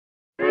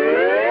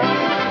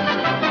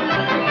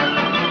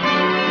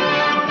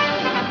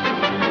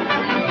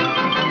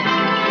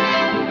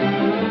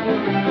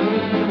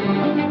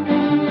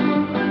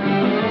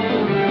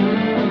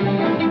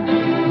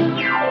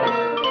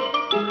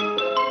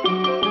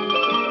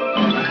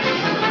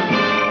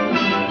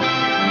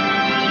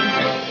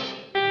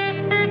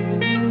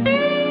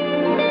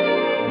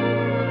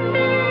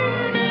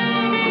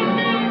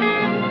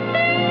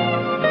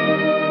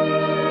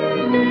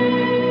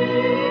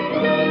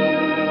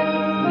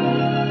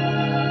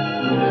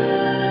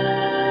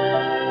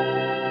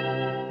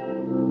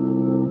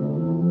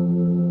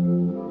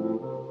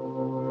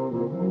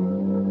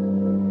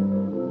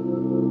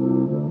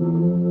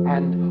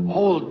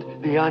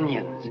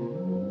onions.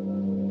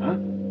 Huh?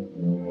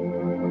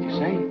 What'd you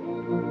say?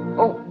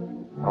 Oh,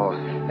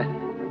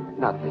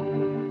 nothing.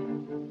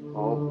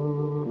 Oh.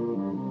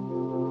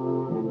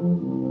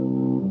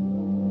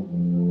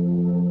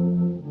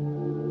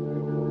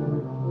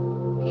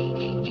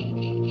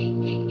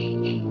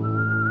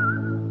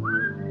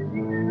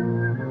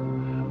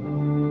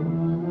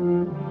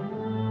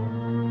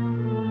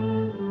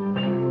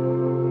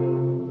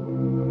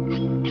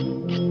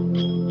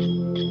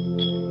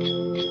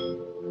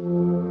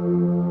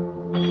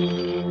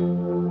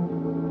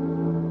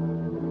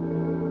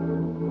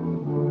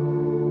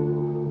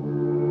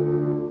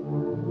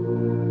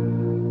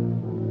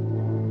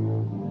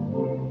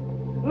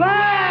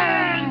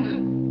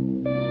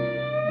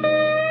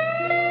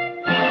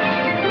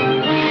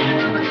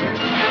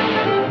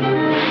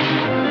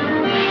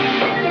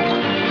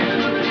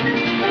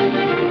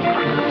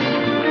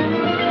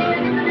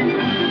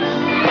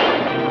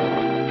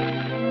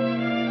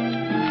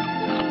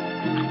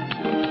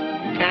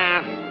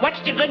 What's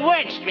the good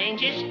word,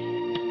 strangers?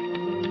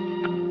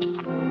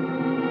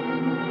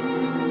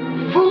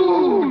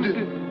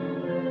 Food!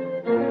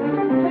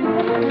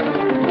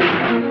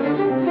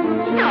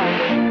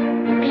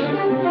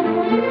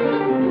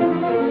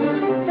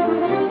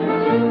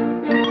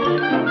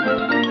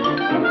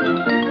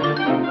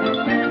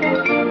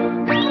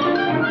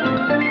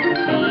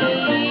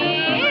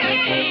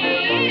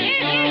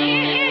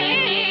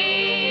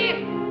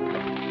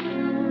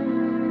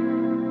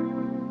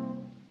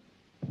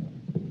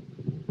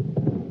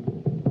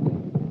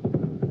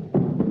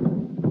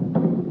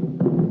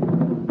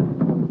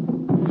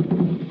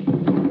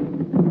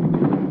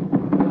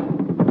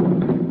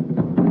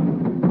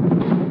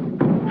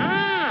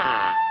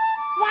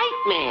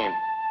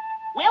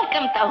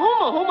 Welcome to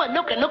Huma Huma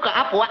Nuka Nuka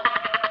Apua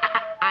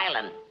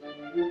Island.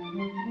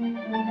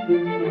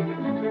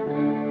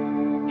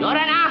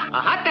 Yorana,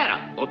 Ahatera,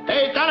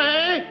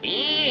 Otetane,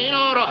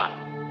 Inoroha,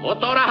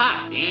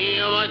 Motoraha,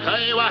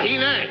 Iamakai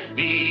Wahine,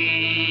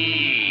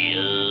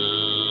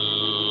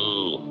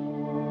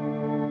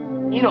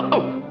 oh.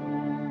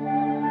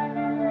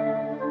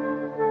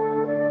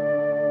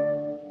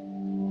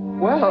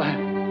 Well,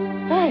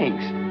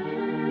 thanks.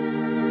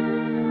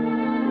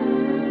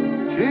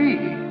 Gee,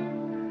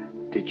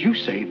 did you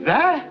say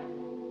that?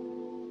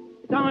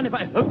 Down if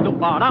I hope the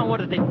bar, I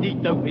wanted to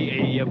dito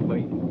here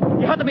away.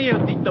 You had me a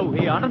dito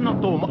here, I don't know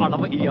out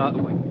of here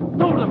away.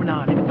 Told them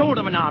not,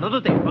 of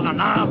the day, but I'm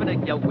not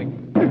in your way.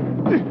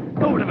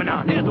 Told them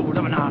not, of the told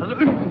them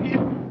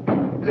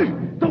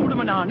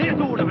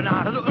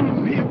not, of the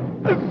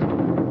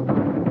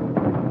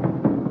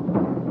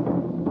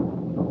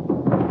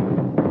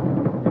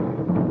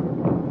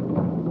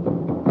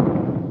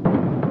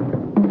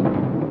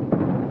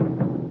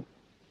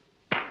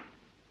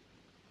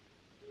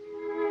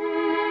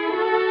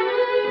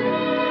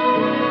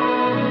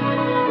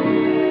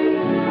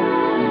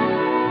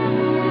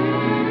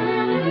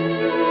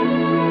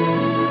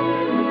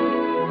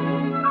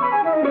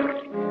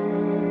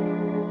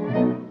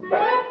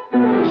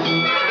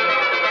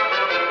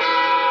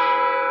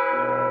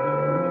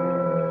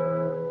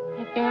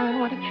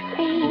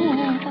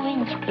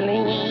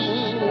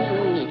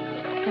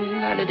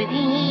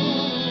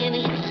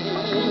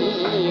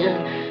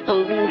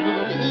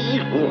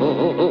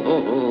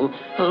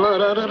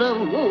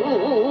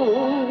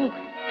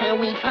And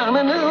we found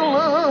a new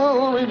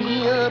love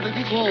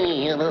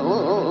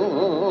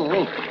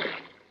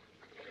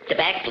the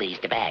back, please,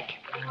 the back.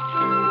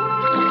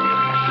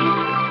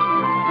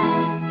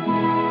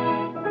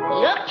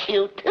 You're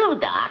cute too,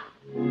 Doc.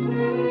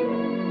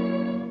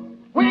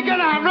 We're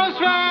gonna have roast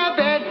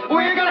rabbit.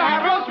 We're gonna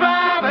have roast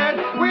rabbit.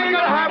 We're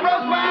gonna have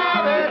roast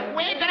rabbit.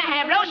 We're gonna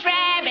have roast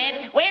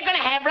rabbit. We're gonna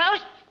have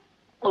roast.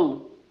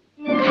 Ooh.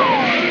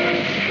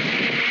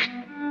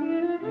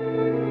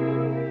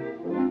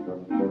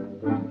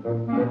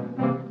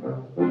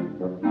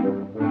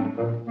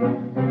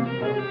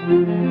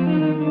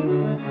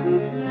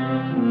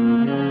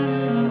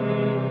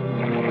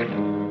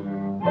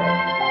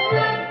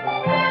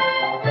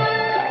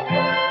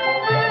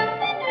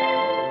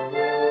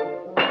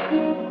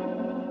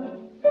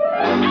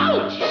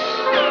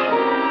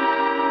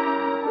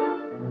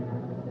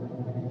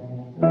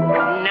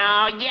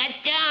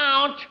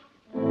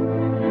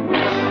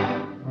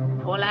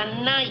 Pull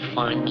a knife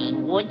on me,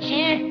 would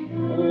you?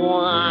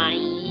 Why,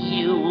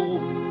 you...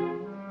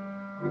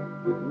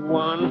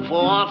 One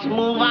false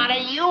move out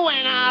of you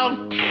and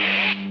I'll...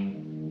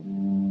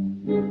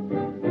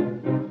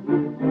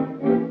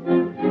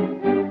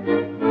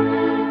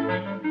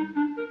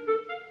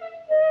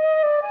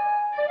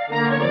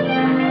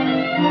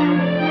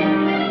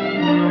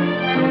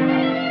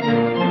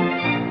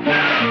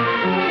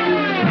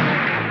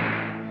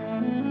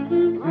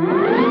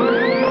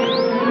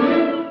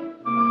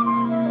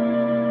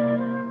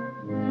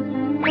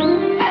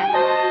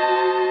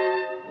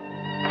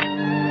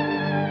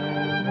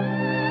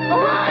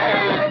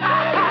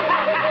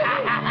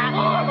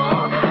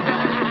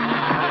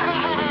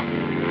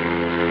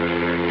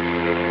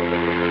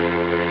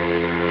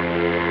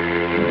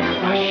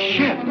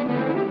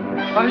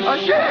 A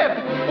ship!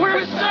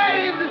 We're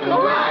saved!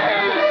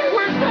 Hooray!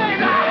 We're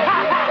saved!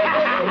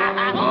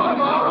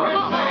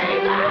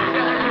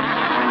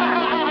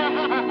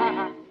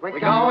 We're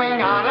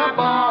going on a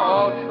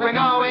boat. We're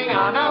going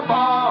on a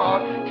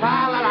boat.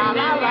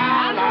 Tra-la-la-la-la-la.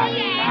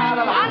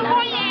 On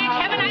voyage.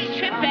 Have a nice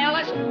trip,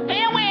 fellas.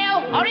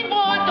 Farewell. Hurry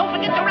aboard. Don't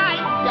forget to write.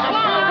 So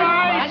long.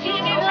 I'll see you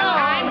again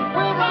sometime.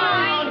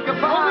 Bye.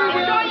 Goodbye.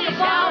 Enjoy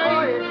yourself.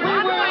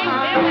 On board.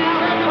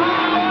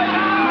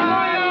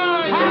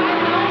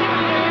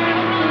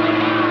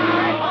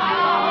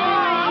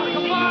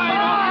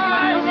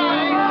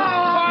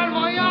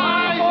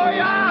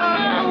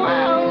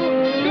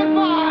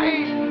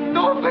 Goodbye.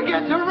 Don't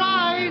forget to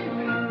ride.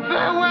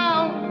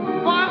 Farewell.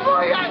 Bon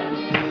voyage.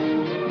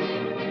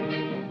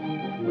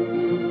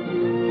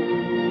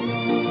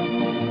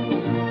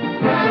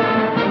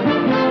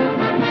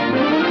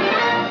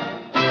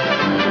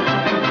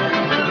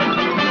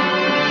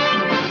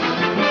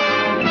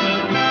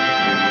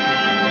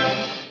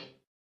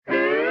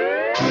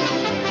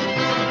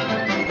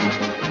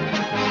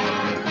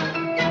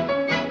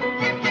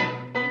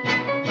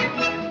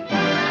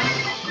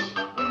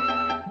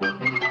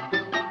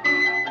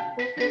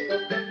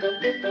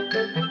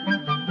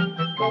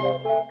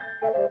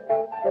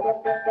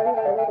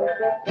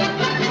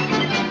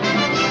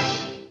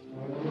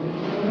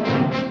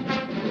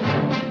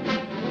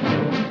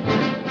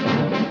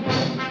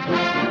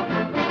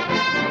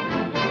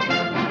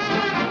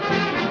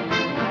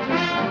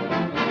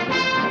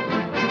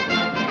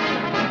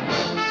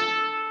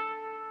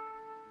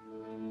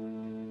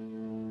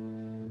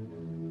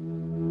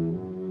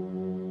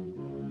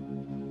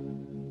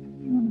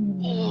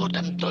 Oh,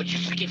 them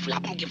Deutsches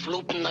geflappen,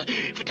 geflogen,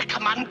 with the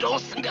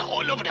commandos and they're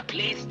all over the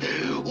place.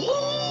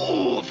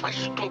 Oh,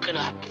 verstunken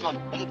from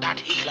that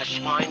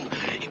Hitler-Schwein.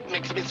 It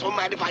makes me so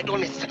mad if I don't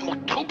listen more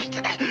troops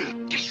to that.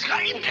 Die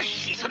schreien, die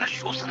schießen, die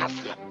schossen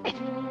lassen.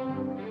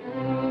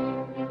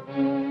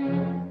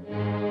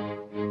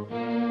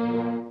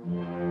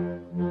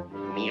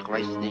 Ich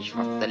weiß nicht,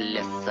 was der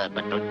Lässe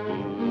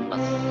bedeuten,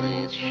 was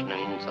ich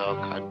schnell so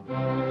kann.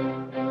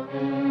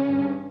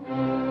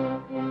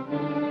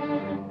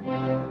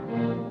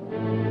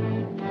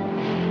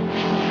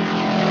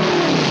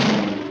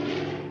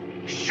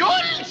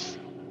 Schulz!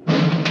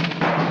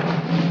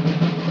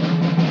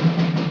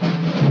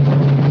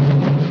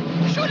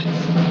 Schulz!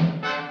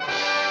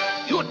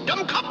 Du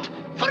Dummkopf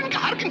von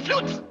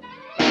Geharkenflutz!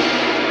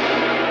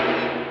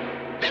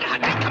 Wer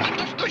hat die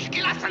Kommandos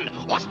durchgelassen?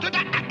 Hast du da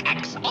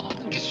Ax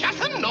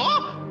abgeschossen, no?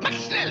 Mach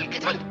schnell,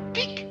 gesund,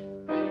 dick!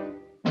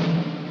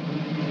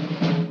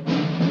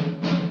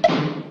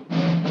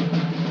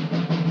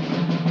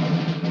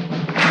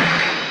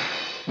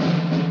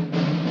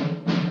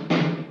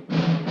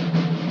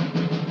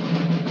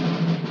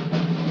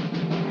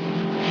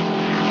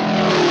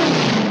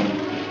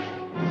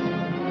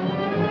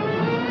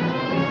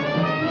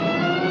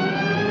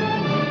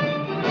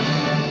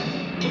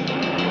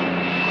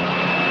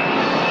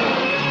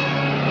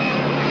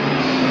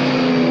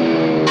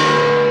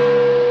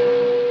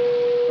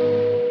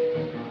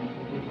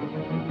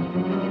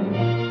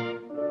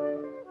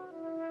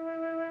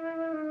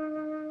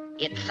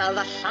 It's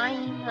the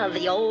sign of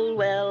the old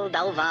world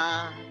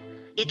over.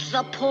 It's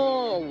the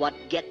poor what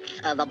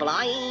gets the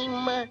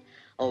blame,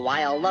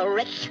 while the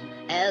rich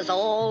has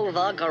all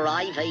the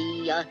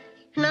gravy.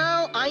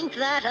 Now ain't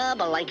that a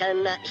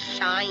blinkin'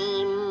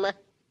 shame?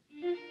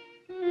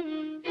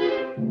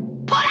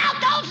 Put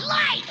out those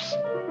lights!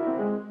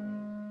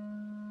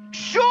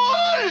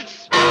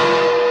 Schulz!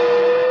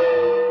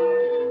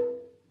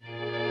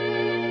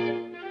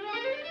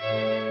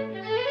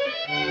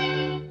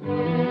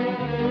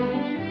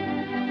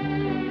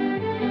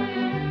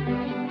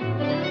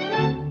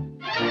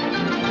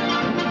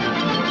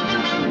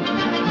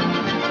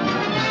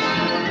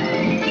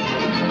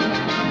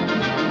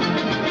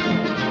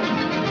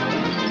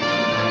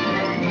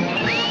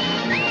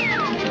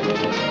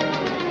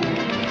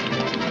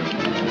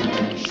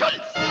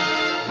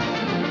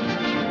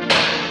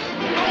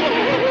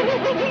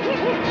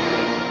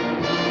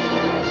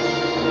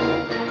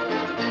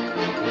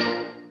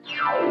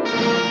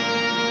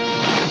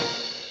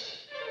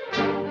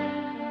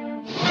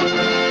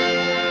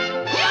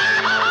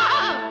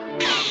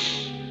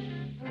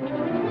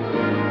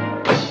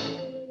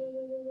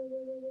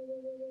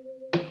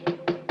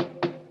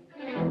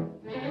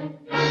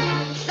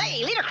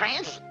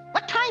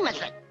 What time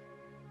is it?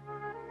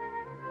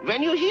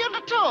 When you hear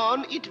the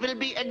tone, it will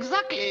be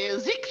exactly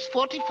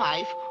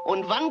 6:45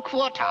 and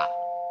 1/4.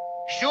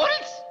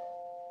 Schulz?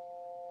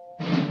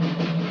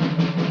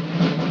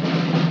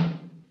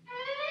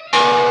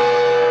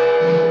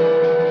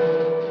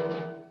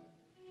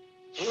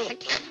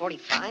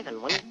 $6:45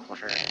 and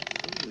 1/4.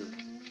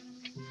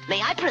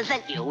 May I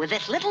present you with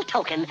this little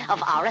token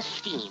of our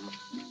esteem?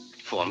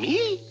 For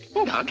me?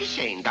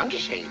 Dankeschön,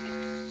 dankeschön.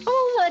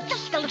 Oh,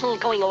 just a little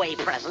going-away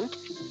present.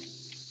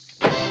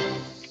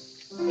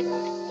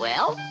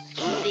 Well,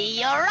 see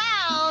you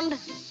around.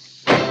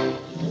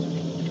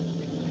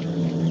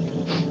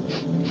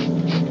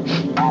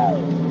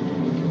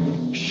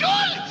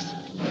 Schulz!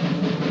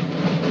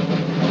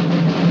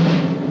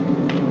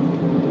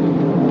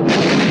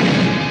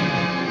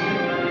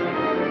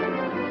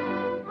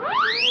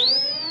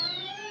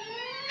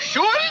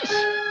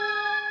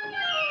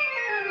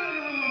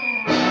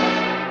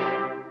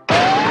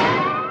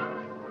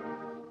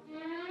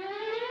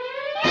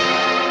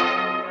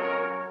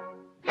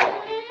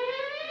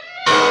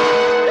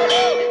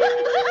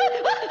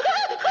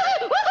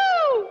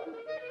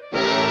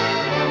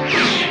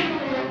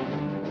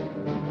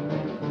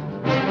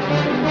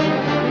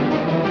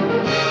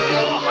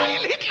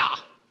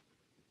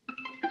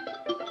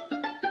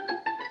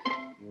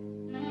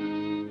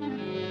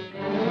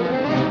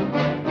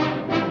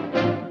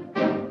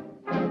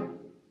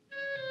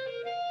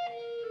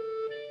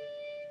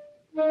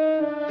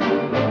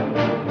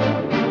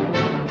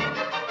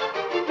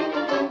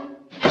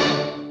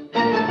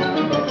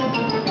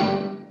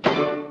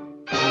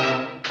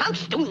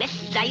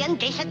 drehen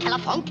diese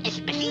Telefon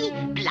ist busy.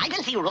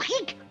 Bleiben Sie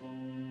ruhig.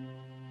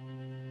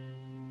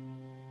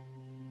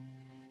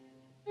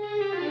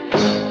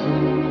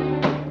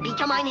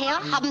 Bitte, mein Herr,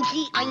 haben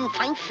Sie einen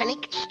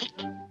 5-Pfennig-Stick?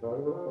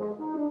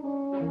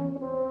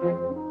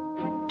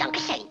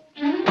 Dankeschön.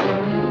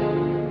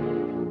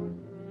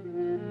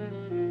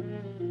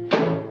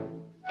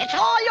 It's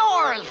all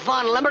yours,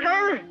 Von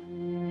Limburger.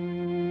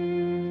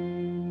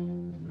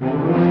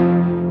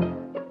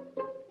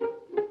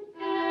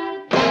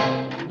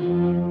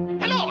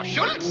 Hello,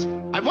 Schultz.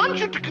 I want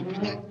you to...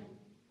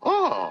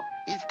 Oh,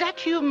 is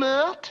that you,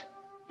 Mert?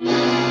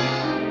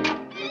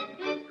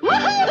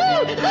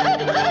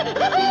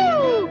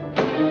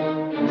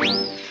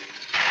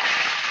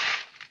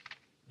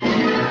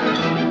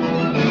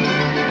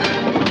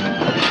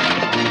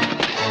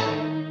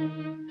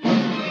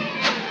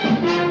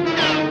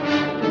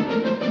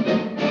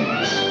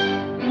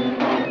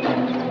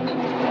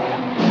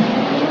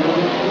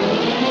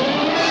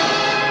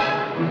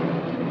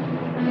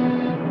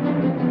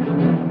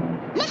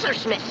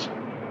 Messerschmitt.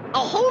 A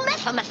whole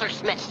mess of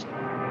Messerschmitt.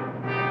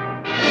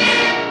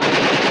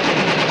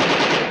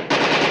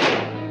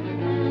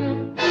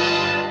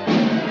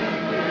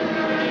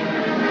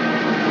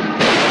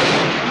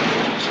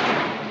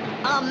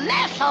 A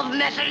mess of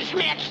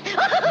Messerschmitt.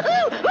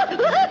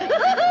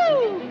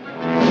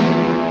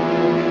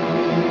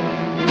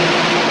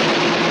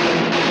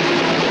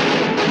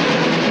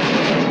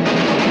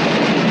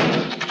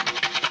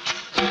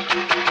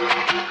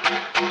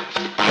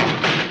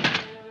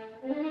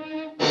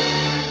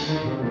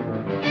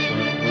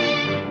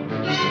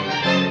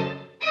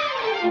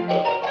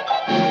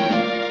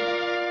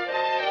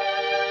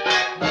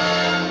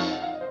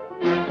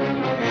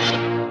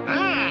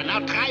 Now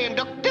try and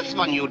duck this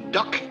one, you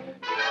duck.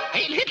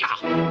 Hail Hitler!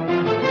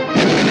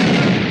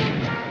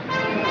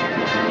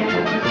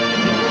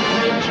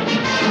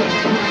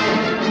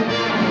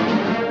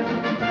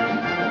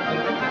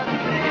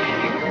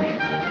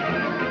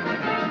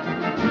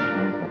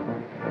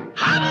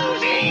 Haben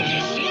Sie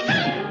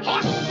geschieden?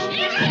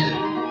 Hostieren!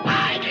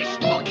 Eine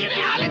Stuck in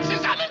alle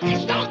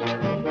zusammengestunken.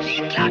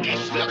 Hitler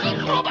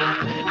geschwirkelgrubber.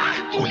 Ach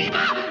du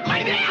lieber,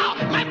 mein Herr,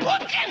 mein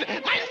Pumpkin,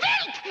 mein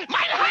Wild,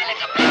 mein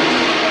heiliger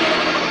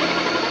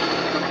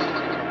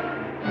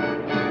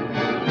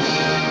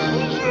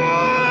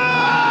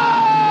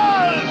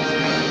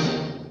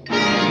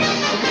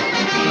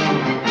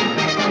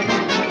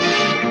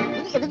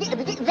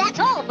That's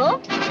all,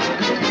 folks.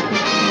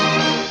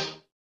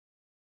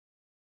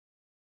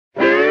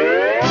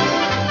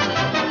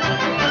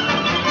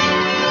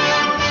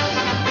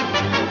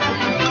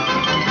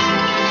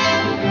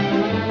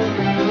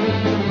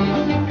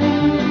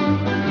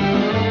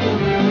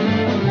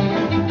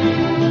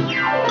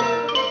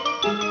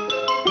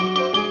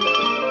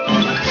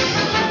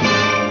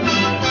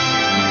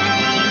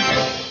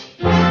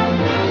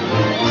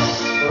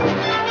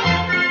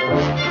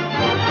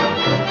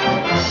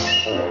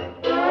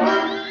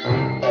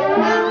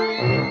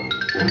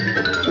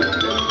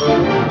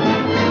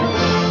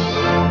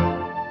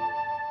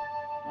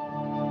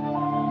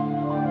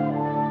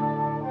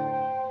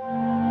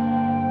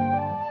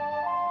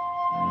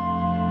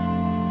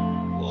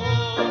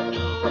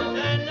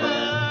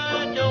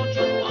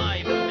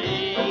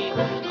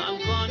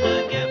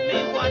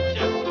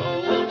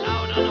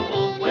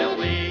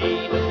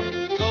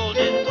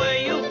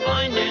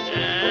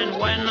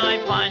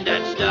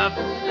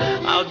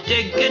 I'll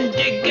dig and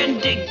dig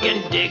and dig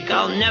and dig,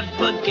 I'll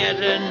never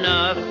get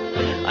enough.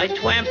 I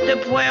twamp the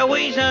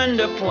prairies and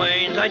the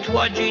plains, I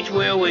trudge each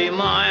weary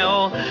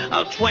mile.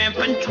 I'll twamp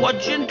and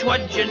trudge and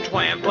trudge and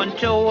twamp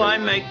until I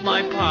make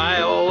my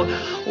pile.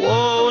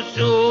 Whoa,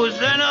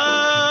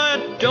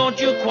 Susanna, don't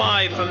you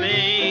cry for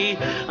me.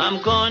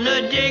 I'm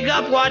gonna dig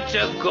up lots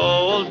of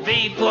gold,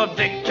 V for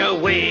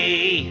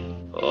victory.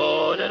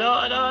 Oh, da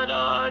da da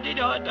da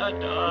da da da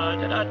da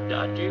da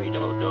da da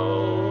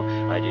da.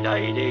 I did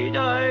I did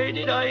I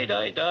did I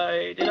die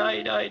die did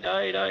I die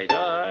die die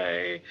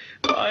die.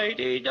 I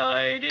did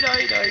I did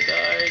I die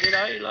die did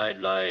I lie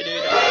lie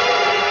did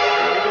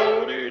I.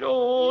 Do do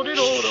do do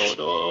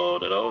do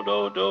do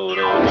do do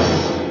do.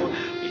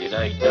 Did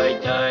I die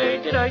die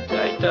did I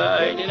die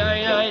die did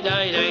I die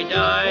die die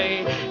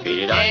die.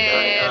 Did I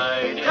die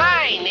die?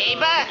 Hi,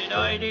 neighbor. Did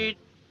I did?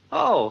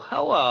 Oh,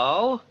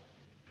 hello.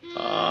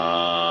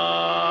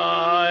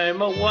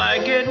 I'm a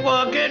wagged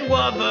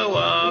wubber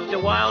of the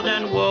wild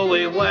and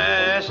woolly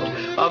west.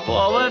 Of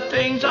all the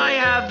things I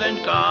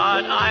haven't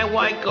got, I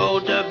white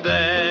gold the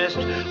best.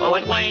 Oh,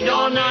 it rained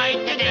all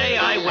night, today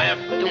I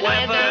wept. The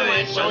weather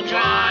is so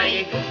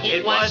dry.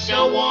 It was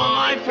so warm,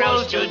 I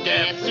froze to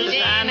death.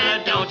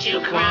 Susanna, don't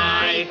you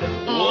cry.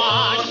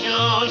 Oh,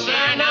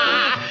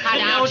 Susanna,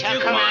 don't you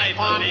cry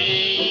for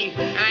me.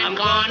 I'm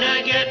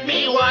gonna get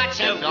me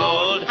lots of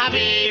gold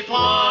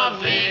before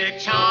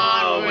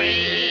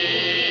victory.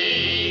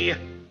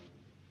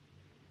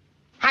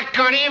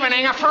 Good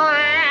evening,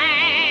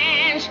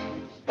 friends.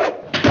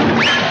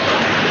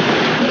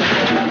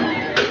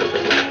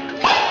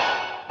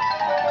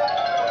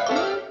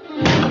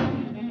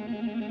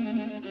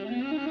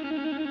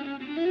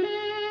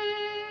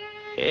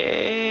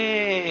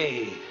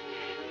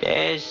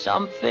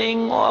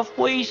 something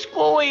awfully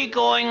screwy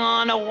going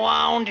on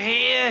around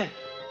here.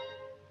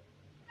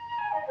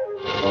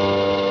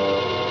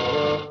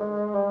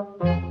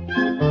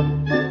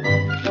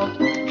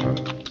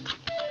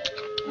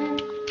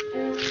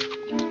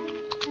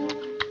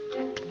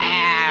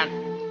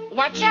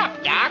 What's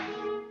up, Doc?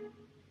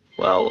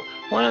 Well,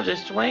 one of the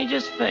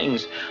strangest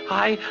things.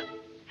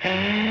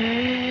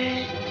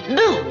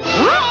 No!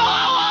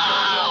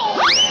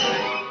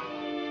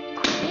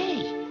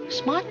 Hey,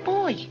 smart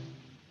boy.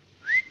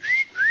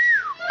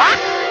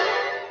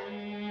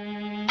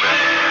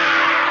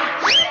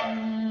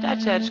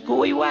 That's that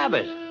screwy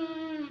rabbit.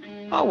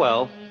 Oh,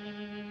 well.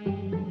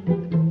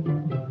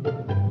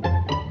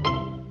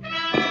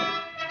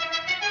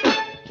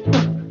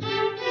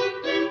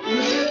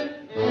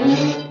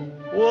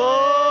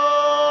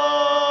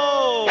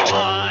 Whoa!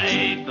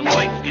 I've been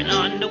working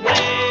on the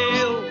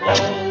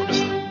railroad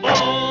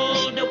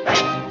all the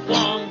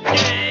long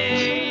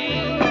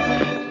day.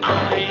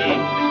 I've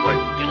been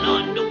working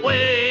on the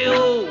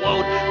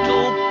railroad to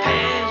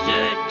pass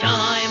the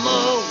time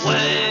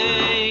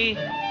away.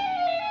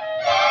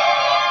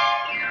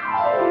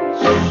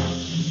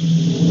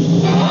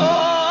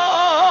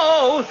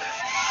 Whoa!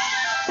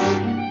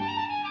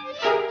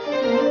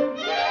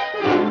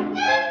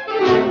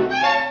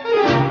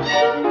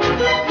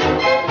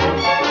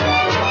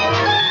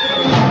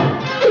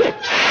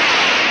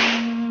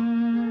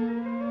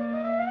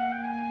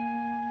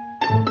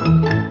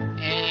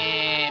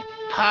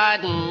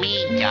 Pardon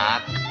me,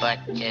 Doc, but,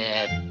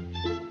 did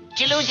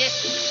you lose it?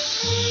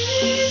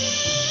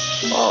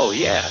 Oh,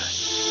 yeah.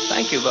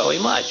 Thank you very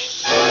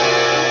much.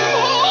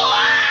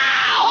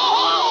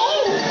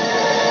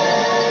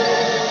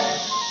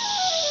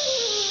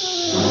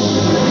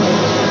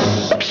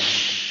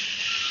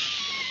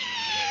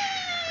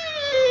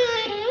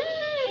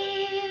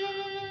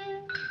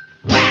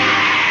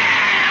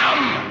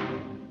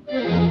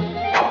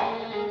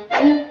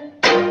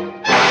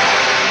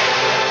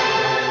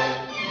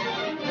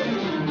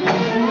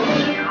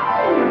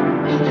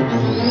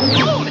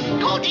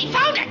 Gold, he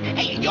found it!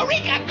 Hey,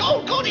 Eureka!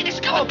 Gold, he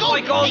discovered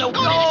gold! Boy, gold, Hey, gold,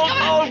 discovered-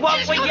 gold, what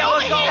with discovered yellow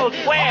over here. gold?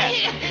 Where? Over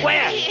here.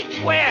 Where? Over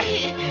here. Where?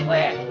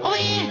 Where? Over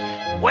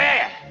here.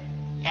 Where?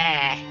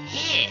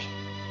 Here.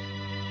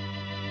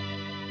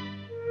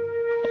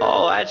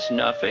 Oh, that's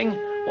nothing.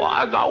 Well,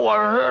 I got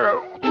one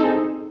here.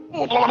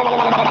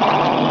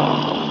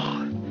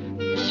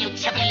 You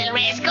took a little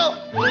rascal.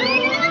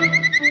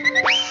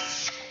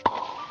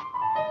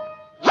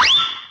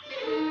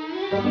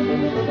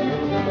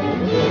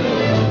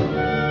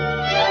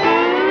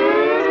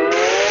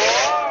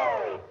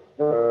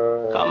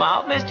 Come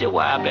out, Mr.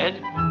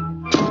 Rabbit.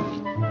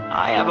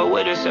 I have a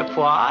little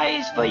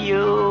surprise for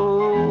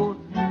you.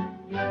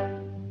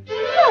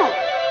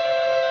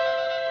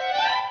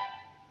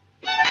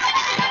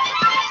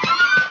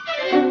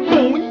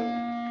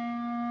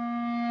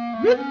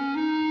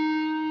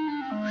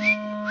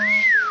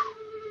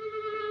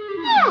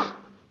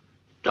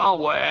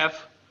 Don't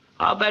laugh.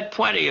 I'll bet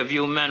plenty of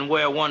you men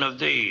wear one of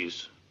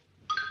these.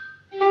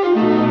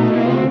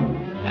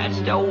 That's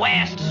the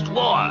last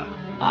straw.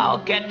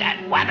 I'll get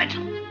that rabbit.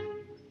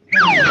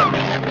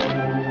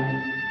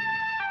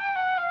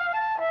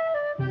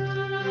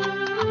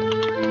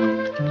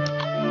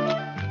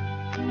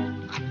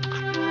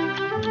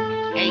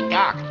 Hey,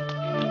 Doc.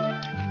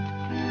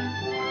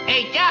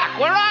 Hey, Doc,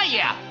 where are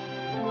you?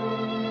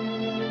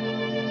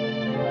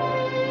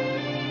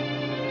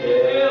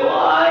 Here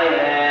I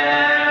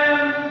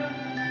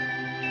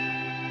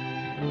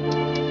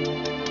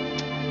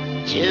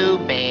am. Too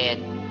bad.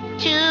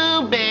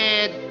 Too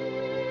bad.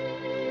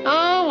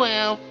 Oh,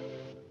 well.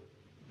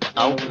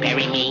 Oh,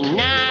 bury me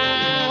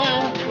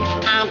now.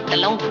 I'm the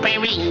lone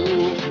fairy.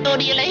 Oh,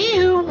 do you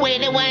lay where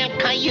the wild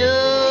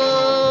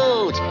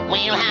coyotes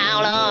will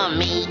howl on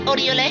me? Oh,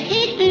 do you lay?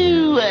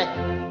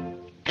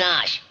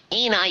 Gosh,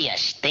 ain't I a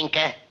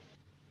stinker?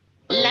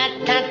 La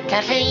ta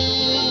ta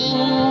fee,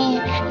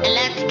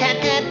 la ta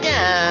ta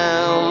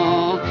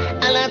down,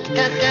 la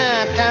ta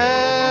ta ta,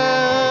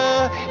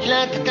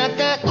 la ta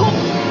ta ta.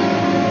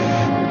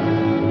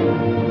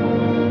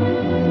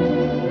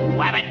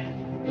 Rabbit,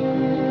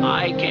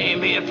 I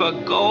came here for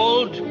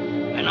gold,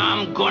 and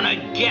I'm gonna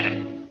get it.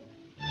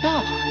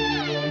 No,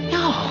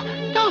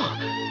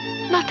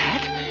 not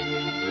that.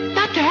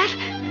 Not that.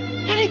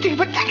 Anything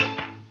but that.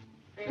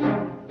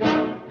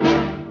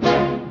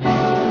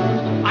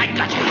 I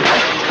got you.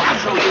 I'll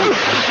show you. You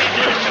can't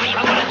do this to me.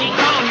 I'm gonna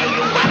dethrone you,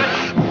 you rabbit.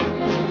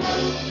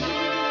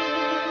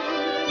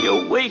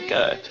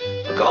 Eureka!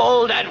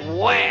 Gold at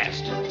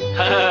last.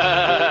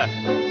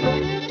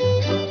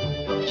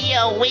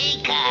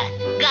 Eureka!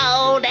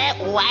 Gold at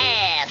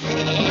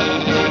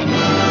last.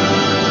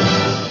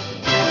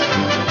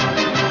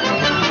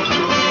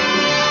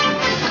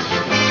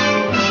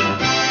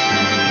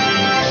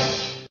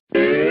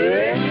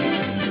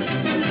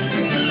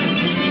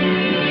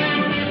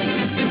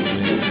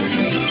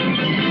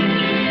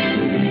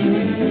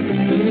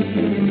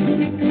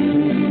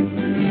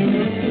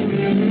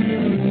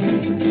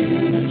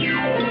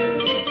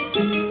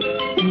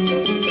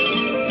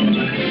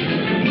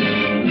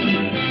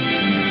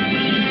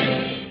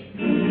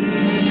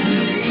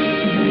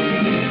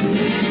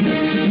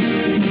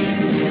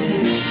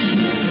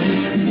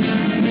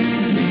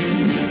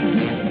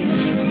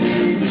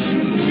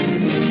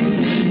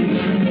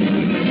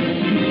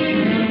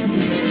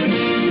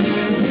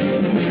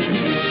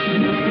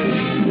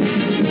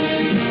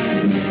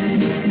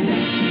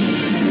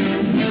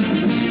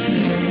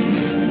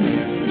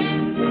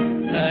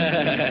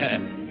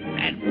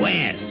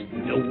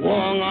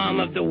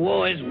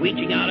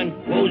 reaching out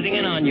and closing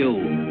in on you.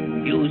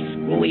 You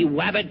screwy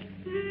wabbit.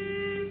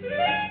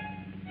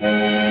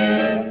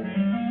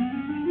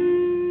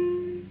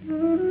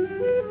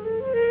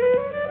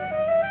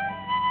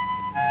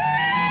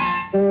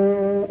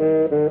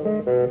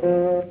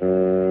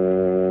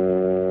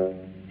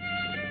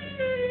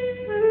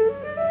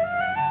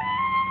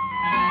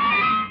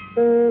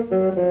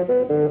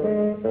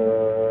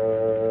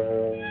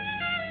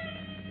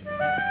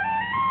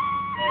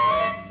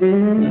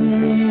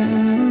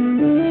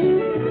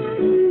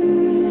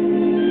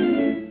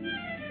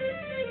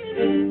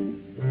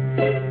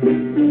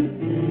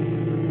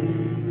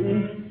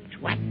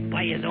 Twat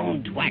by his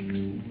own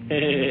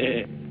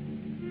twacks.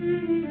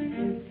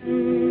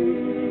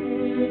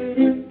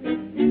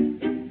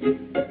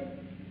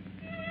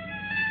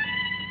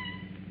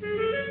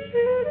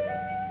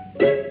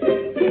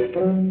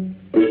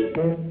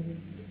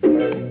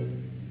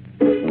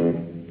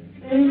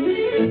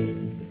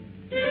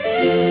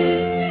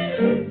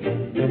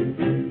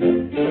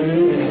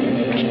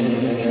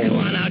 Come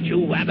on out, you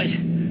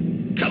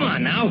wabbit. Come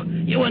on now,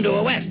 you into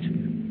a west.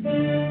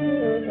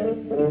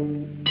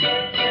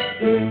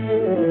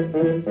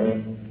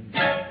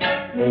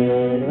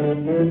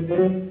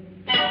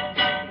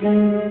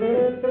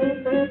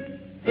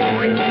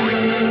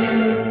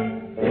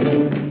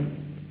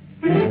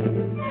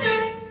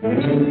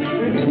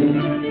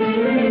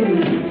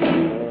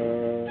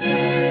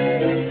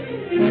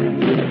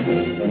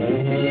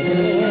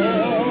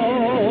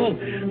 Oh,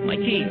 my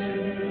keys.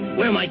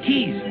 Where are my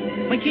keys?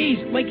 My keys,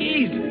 my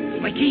keys,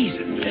 my keys.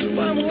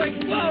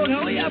 Whoa,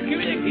 hurry up, give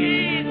me the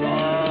keys.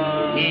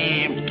 Oh.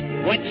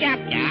 What's up,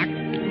 Doc?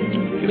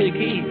 Give me the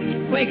keys.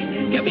 Quick,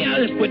 get me out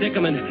of this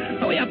predicament.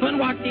 Hurry up,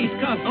 unlock these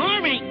cuffs.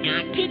 All right,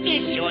 Doc, keep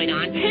your shirt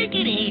on. Take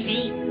it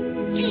easy.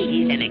 Gee,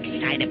 he's an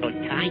excitable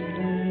type.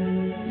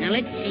 Now,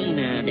 let's see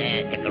now.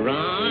 The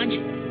garage,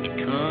 the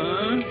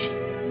car,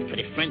 for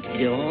the front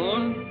door,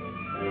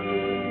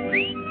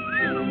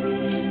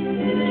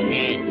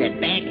 the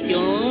back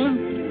door.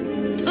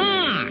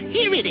 Ah,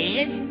 here it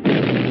is.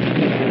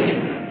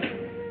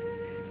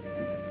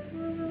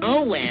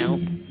 Oh, well.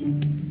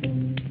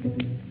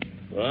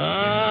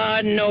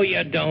 No,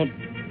 you don't.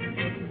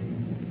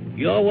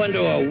 You're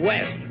under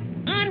arrest.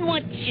 On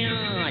what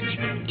charge?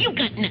 You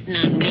got nothing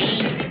on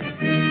me.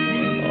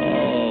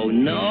 Oh,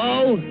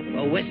 no?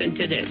 Well, listen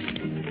to this.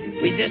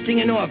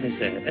 Resisting an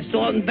officer,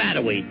 assault and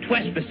battery,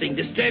 trespassing,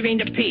 disturbing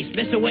the peace,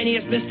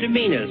 miscellaneous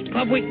misdemeanors,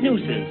 public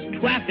nuisance,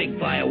 traffic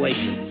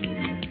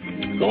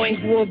violations, going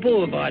through a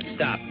boulevard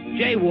stop,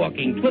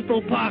 jaywalking,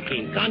 triple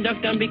parking,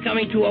 conduct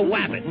unbecoming to a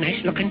wabbit,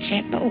 Nice looking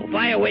chapo.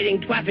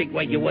 violating traffic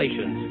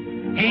regulations.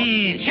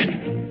 And shut up.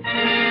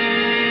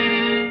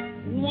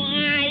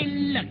 Why,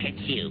 look at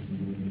you.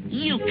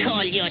 You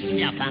call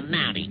yourself a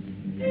Mountie.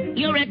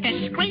 You're a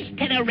disgrace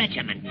to the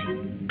regiment.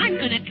 I'm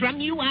gonna drum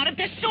you out of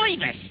the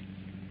service.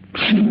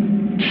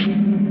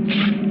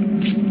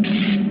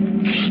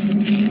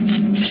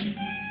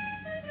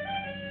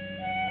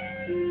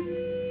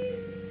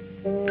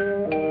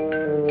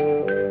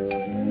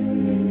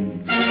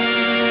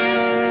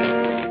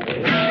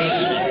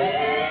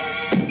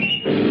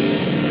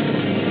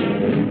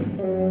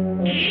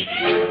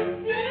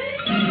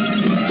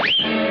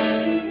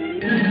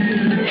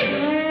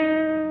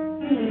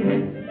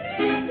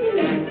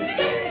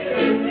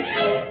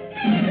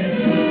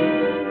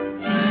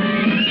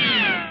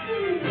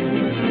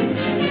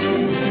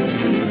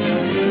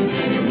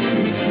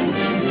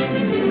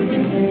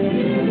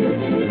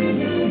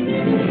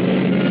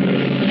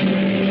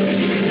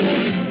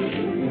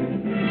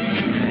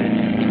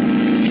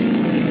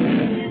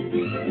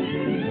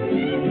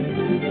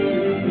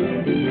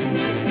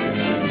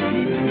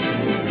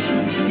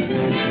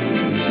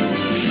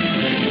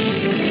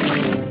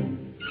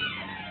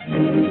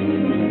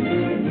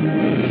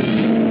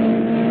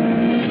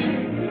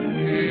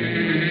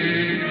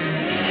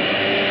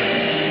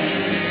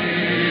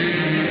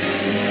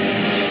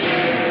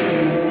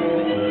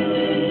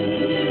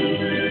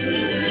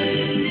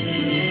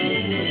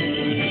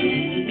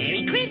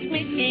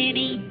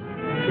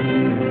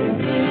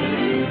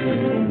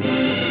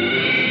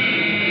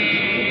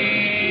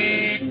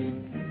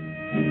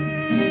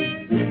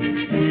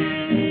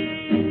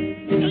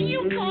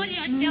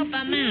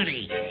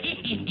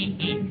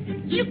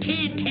 You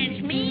can't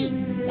catch me.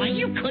 Why,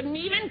 you couldn't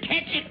even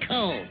catch a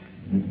cold.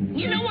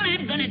 You know what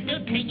I'm gonna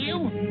do to you?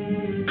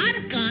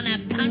 I'm gonna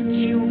punch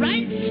you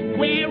right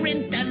square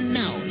in the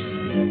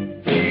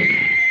nose.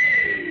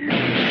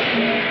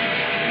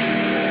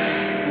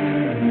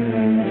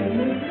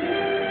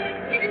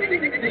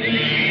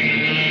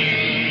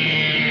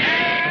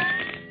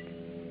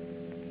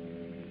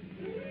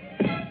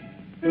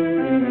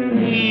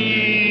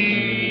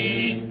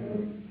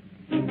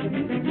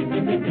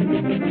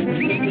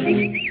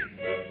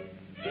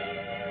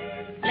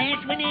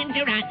 Last one in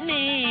to rotten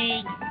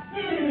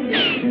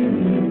egg.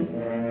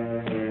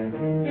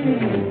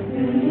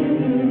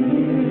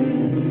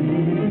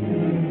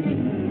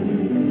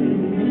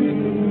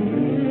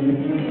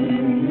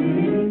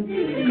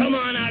 Come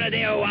on out of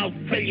there or I'll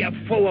fill you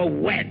full of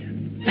wet.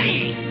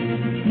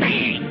 Bang!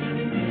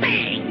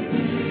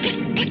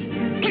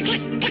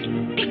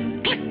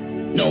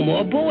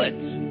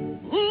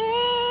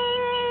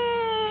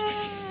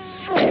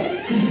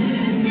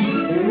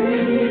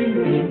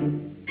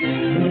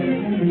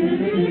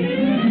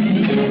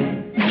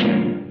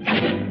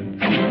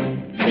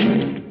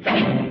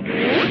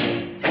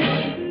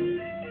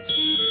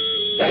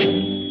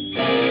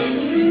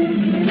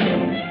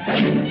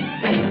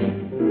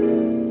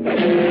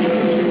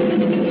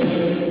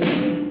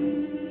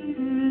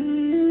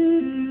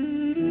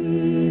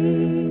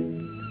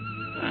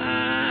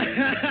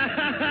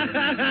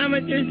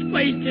 Amateur's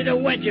wasted a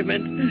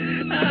regiment.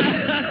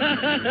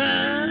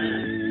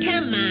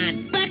 Come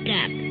on, buck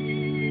up.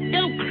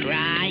 Don't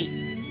cry.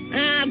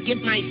 I'll give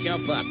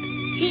myself up.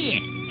 Here,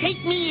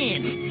 take me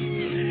in.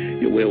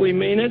 You really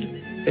mean it?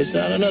 It's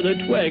not another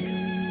twig.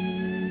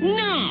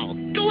 No,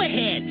 go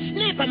ahead.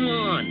 Snap 'em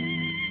on.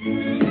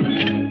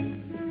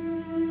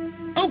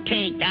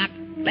 Okay, Doc.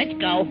 Let's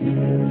go.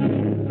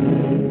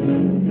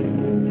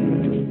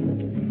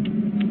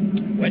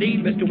 Ready,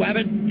 Mr.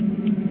 Wabbit?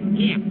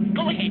 Yeah,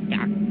 go ahead,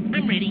 Doc.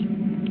 I'm ready.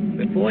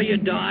 Before you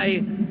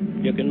die,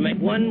 you can make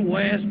one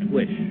last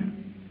wish.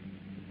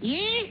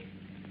 Yeah?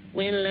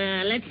 Well,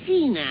 let's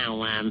see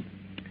now.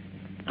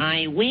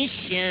 I wish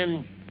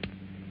I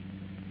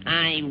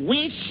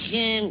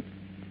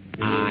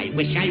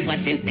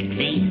wasn't the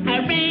key.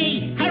 Hooray!